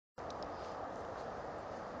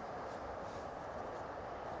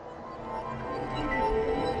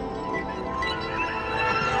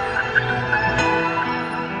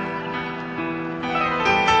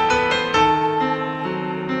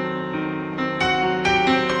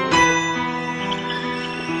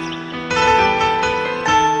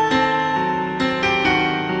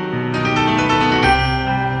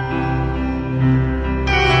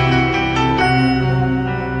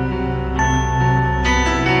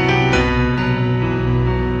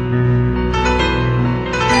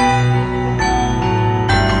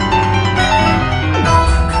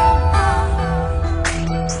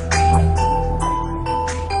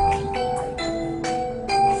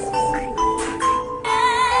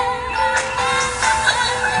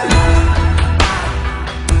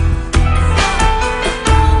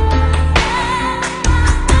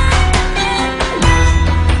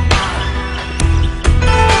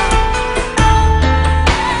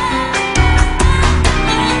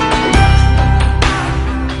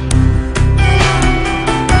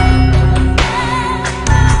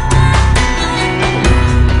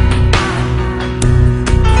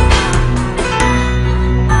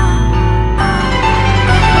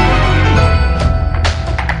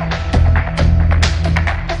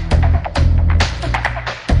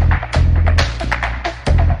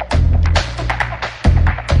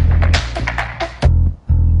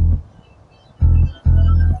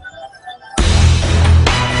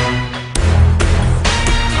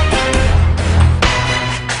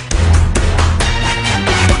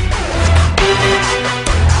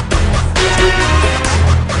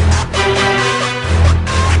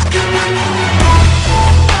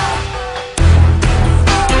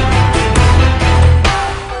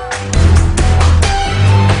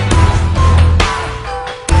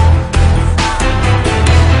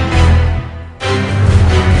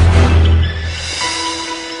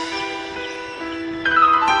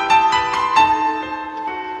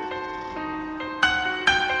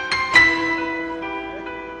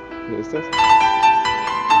ist das?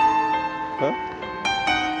 Hä?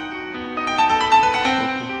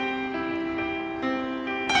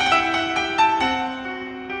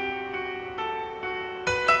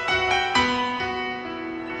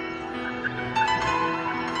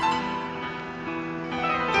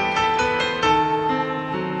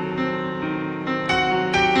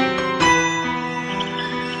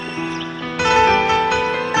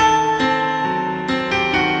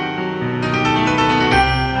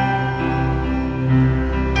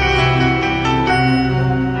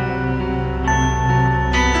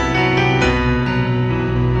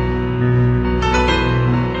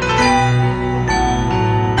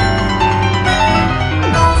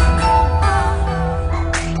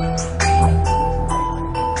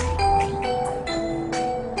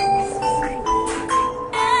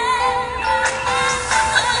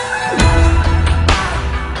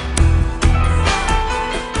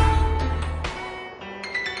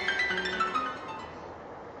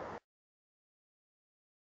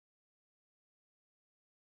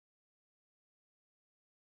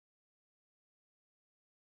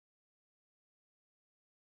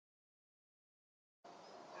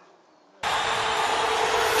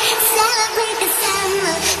 Celebrate the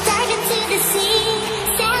summer, dive into the sea.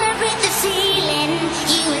 Celebrate the feeling,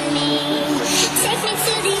 you and me. Take me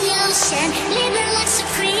to the ocean, living life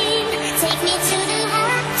supreme. Take me to the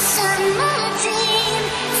hot summer dream.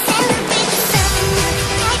 Celebrate the summer,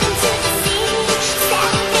 dive into the sea.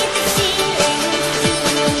 Celebrate the feeling, you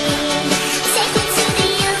and me. Take me to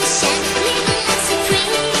the ocean, living life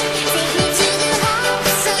supreme. Take me to the hot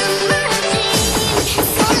summer dream.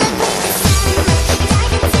 Celebrate the summer,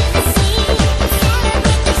 dive into the sea.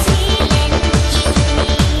 Celebrate the feeling, you and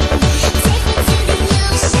me. Take me to the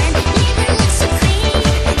ocean, living life supreme.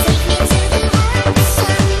 Take me to the hot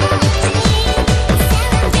summer dream.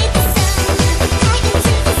 Celebrate the summer, dive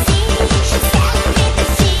into the sea. Celebrate the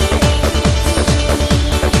feeling, you and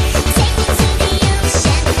me. Take me to the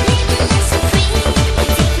ocean, living life supreme.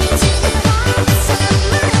 Take me to the hot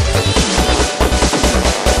summer dream.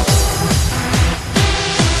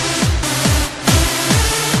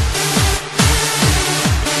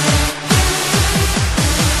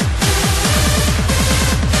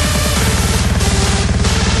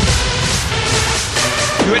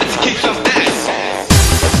 You ready to kick some ass?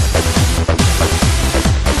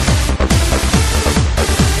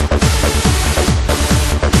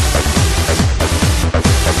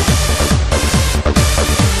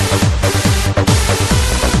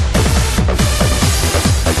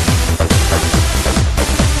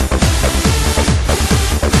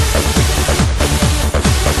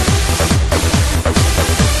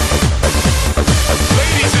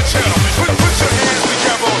 Ladies and gentlemen, put your hands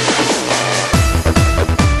together.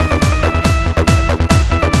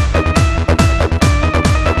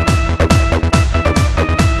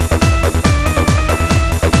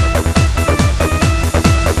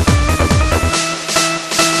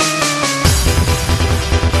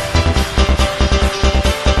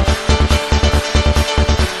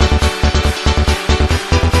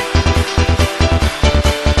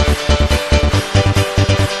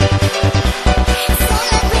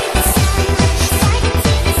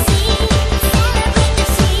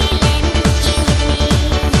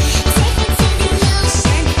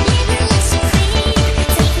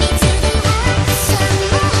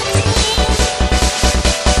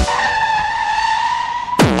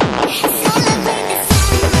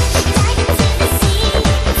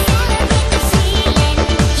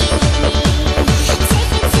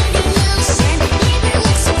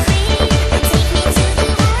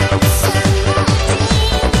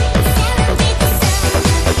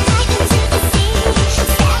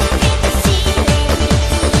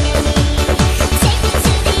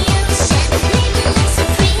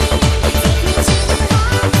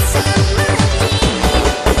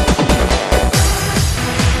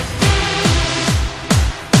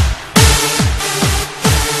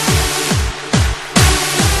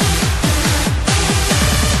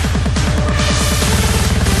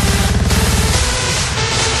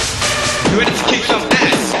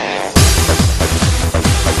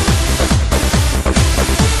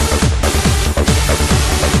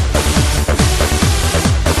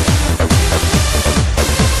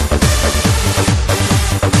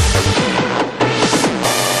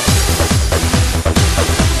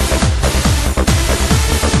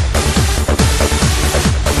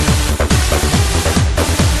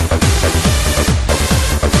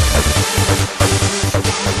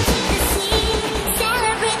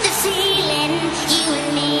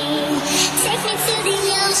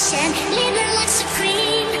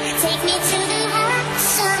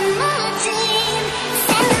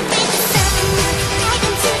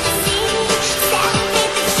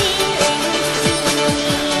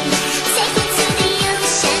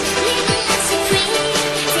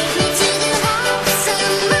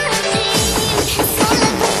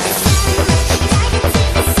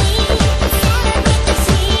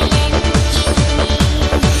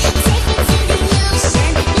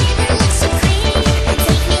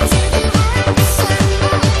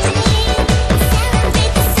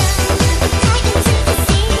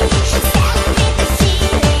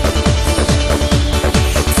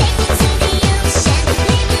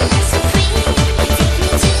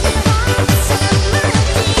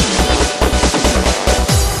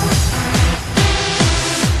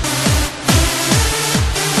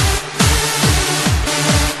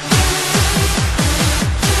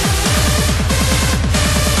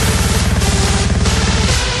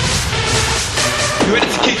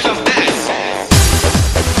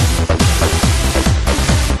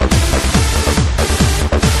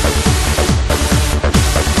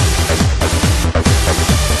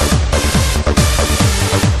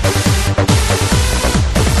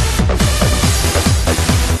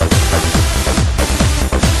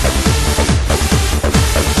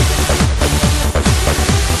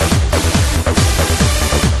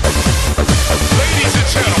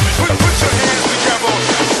 gentlemen, put your hands together.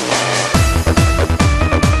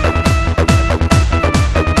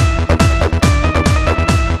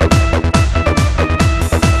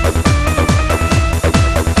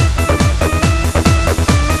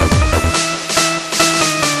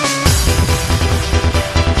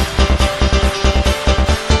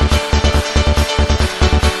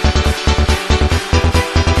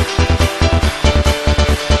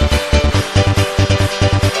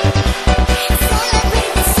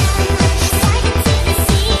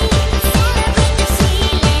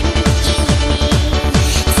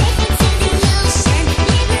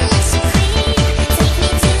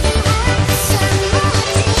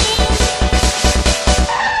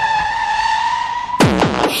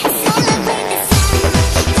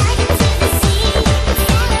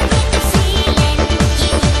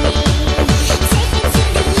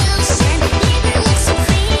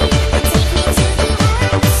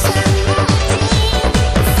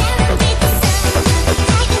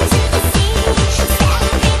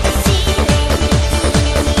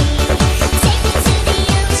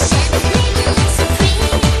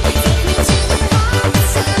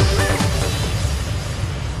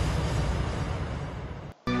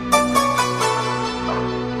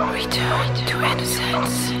 Return to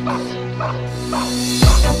innocence.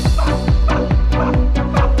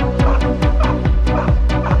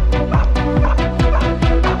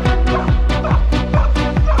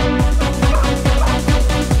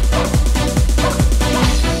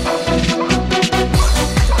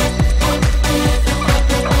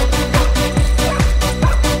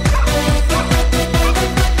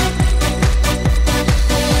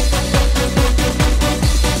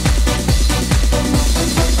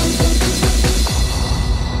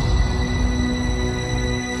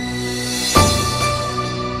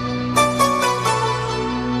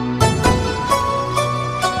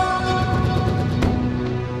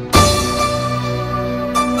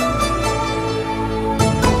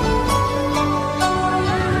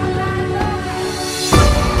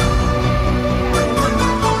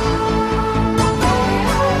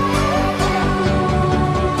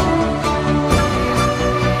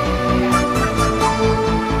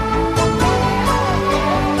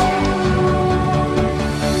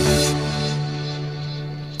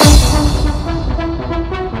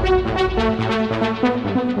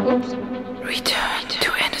 Ups. Return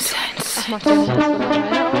to innocence. Ach, macht der nicht das von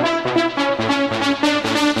alleine auf?